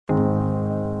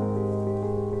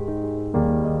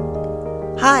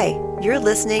Hi, you're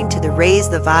listening to the Raise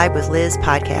the Vibe with Liz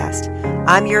podcast.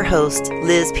 I'm your host,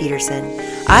 Liz Peterson.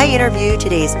 I interview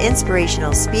today's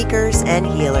inspirational speakers and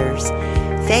healers.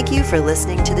 Thank you for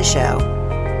listening to the show.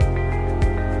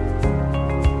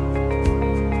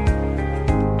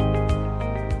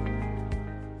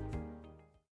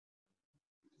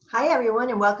 Hi, everyone,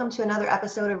 and welcome to another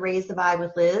episode of Raise the Vibe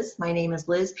with Liz. My name is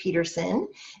Liz Peterson,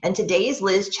 and today's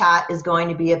Liz chat is going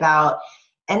to be about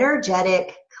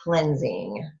energetic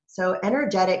cleansing. So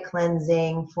energetic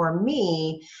cleansing for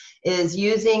me is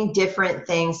using different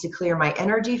things to clear my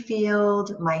energy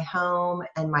field, my home,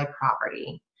 and my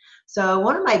property. So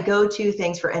one of my go-to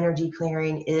things for energy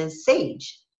clearing is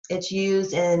sage. It's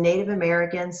used in Native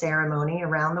American ceremony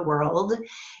around the world,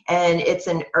 and it's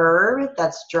an herb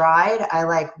that's dried. I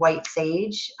like white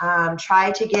sage.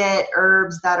 Try to get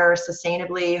herbs that are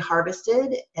sustainably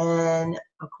harvested and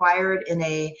acquired in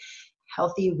a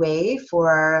healthy way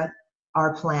for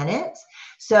our planet.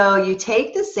 So you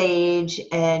take the sage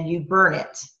and you burn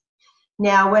it.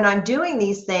 Now, when I'm doing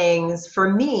these things, for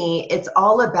me, it's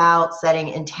all about setting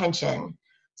intention.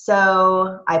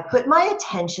 So I put my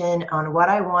attention on what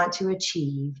I want to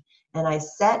achieve, and I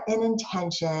set an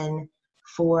intention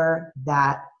for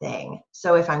that thing.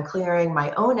 So if I'm clearing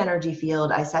my own energy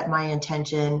field, I set my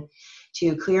intention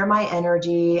to clear my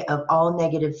energy of all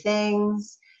negative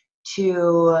things,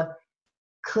 to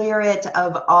clear it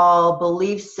of all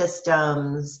belief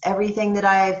systems, everything that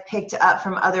I've picked up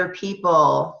from other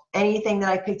people, anything that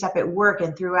I picked up at work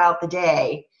and throughout the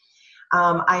day.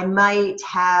 I might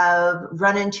have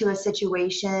run into a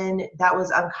situation that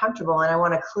was uncomfortable, and I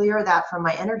want to clear that from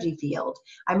my energy field.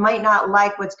 I might not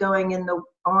like what's going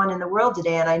on in the world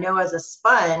today, and I know as a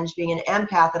sponge, being an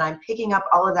empath, and I'm picking up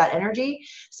all of that energy,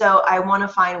 so I want to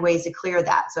find ways to clear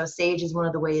that. So sage is one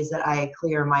of the ways that I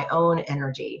clear my own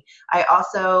energy. I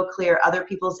also clear other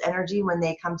people's energy when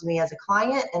they come to me as a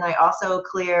client, and I also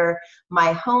clear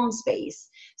my home space.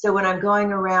 So when I'm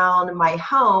going around my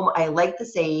home, I light the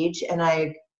sage and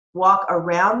I walk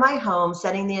around my home,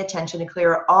 setting the intention to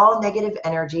clear all negative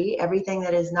energy, everything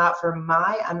that is not for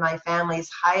my and my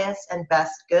family's highest and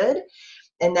best good,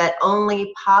 and that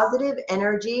only positive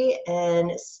energy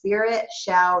and spirit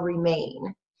shall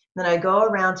remain. Then I go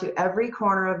around to every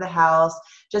corner of the house,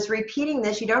 just repeating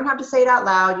this. You don't have to say it out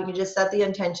loud. You can just set the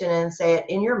intention and say it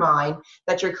in your mind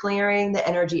that you're clearing the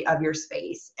energy of your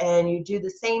space. And you do the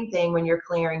same thing when you're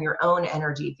clearing your own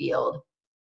energy field.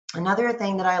 Another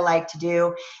thing that I like to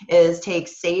do is take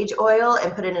sage oil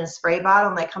and put it in a spray bottle,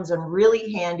 and that comes in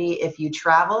really handy if you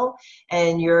travel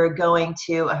and you're going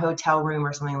to a hotel room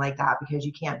or something like that, because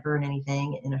you can't burn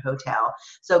anything in a hotel.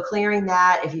 So clearing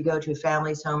that, if you go to a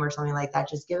family's home or something like that,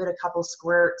 just give it a couple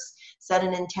squirts, set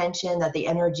an intention that the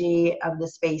energy of the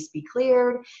space be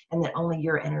cleared and that only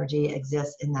your energy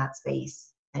exists in that space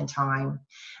and time.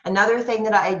 Another thing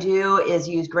that I do is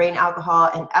use grain alcohol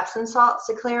and Epsom salts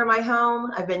to clear my home.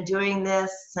 I've been doing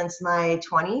this since my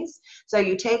 20s. So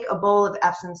you take a bowl of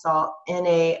Epsom salt in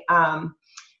a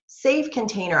safe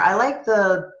container. I like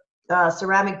the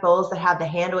ceramic bowls that have the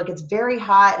handle. It gets very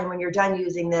hot, and when you're done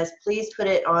using this, please put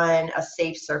it on a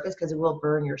safe surface because it will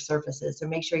burn your surfaces. So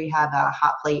make sure you have a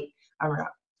hot plate or a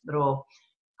little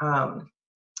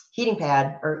heating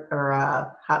pad or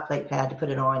a hot plate pad to put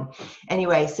it on.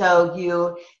 Anyway, so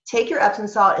you take your Epsom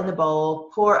salt in the bowl,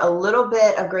 pour a little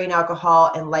bit of grain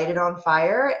alcohol and light it on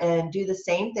fire, and do the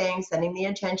same thing, setting the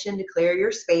intention to clear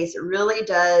your space. It really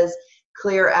does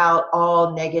clear out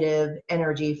all negative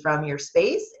energy from your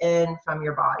space and from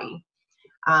your body.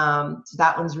 So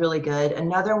that one's really good.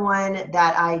 Another one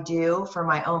that I do for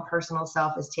my own personal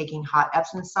self is taking hot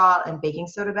Epsom salt and baking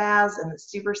soda baths, and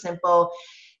it's super simple.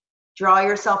 Draw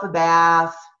yourself a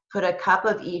bath, put a cup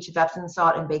of each of Epsom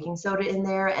salt and baking soda in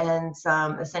there and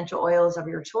some essential oils of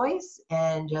your choice,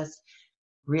 and just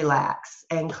relax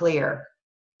and clear.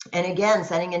 And again,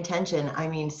 setting intention. I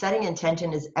mean, setting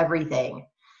intention is everything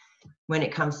when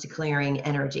it comes to clearing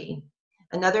energy.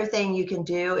 Another thing you can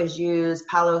do is use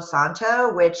Palo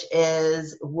Santo, which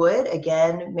is wood.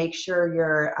 Again, make sure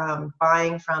you're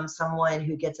buying from someone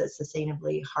who gets it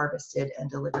sustainably harvested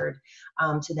and delivered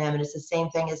to them. And it's the same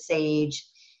thing as sage.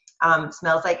 It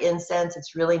smells like incense.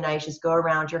 It's really nice. Just go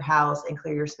around your house and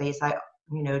clear your space. I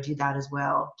do that as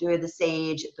well. Do the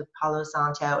sage, the Palo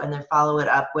Santo, and then follow it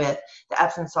up with the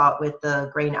Epsom salt with the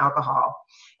grain alcohol.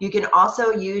 You can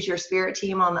also use your spirit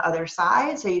team on the other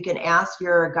side. So you can ask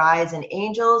your guides and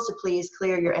angels to please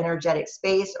clear your energetic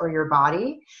space or your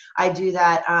body. I do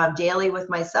that daily with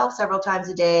myself several times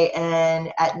a day,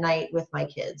 and at night with my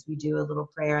kids. We do a little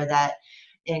prayer that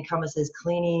encompasses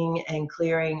cleaning and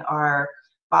clearing our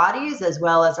bodies as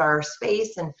well as our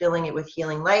space, and filling it with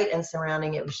healing light and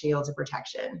surrounding it with shields of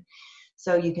protection.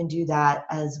 So you can do that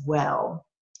as well.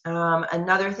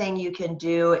 Another thing you can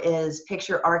do is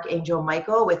picture Archangel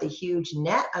Michael with a huge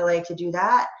net. I like to do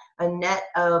that. A net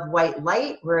of white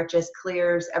light where it just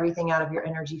clears everything out of your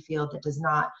energy field that does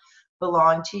not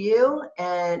belong to you.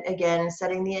 And again,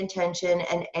 setting the intention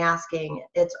and asking.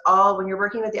 It's all, when you're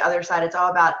working with the other side, it's all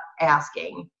about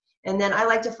asking. And then I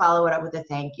like to follow it up with a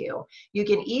thank you. You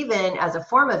can even, as a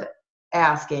form of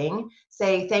asking,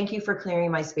 say, thank you for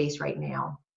clearing my space right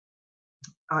now.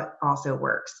 Also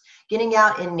works. Getting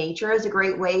out in nature is a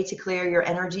great way to clear your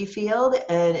energy field,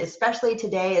 and especially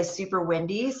today is super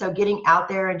windy, so getting out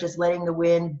there and just letting the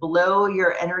wind blow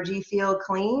your energy field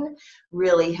clean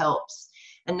really helps.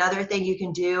 Another thing you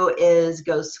can do is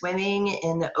go swimming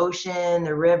in the ocean,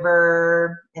 the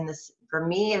river, for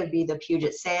me it would be the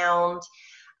Puget Sound,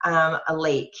 a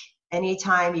lake.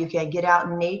 Anytime you can get out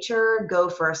in nature, go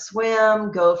for a swim,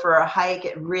 go for a hike,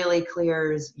 it really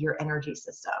clears your energy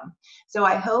system. So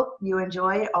I hope you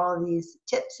enjoyed all of these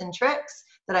tips and tricks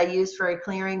that I use for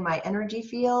clearing my energy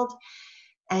field.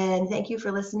 And thank you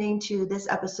for listening to this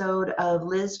episode of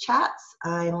Liz Chats.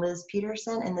 I'm Liz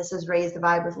Peterson, and this is Raise the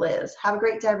Vibe with Liz. Have a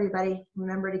great day, everybody.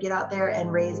 Remember to get out there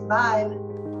and raise the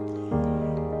vibe.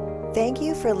 Thank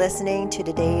you for listening to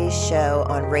today's show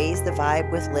on Raise the Vibe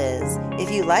with Liz.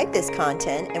 If you like this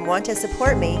content and want to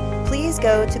support me, please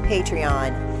go to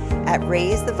Patreon at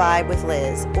Raise the Vibe with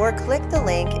Liz or click the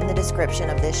link in the description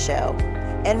of this show.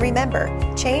 And remember,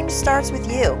 change starts with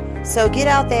you. So get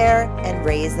out there and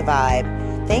raise the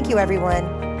vibe. Thank you,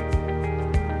 everyone.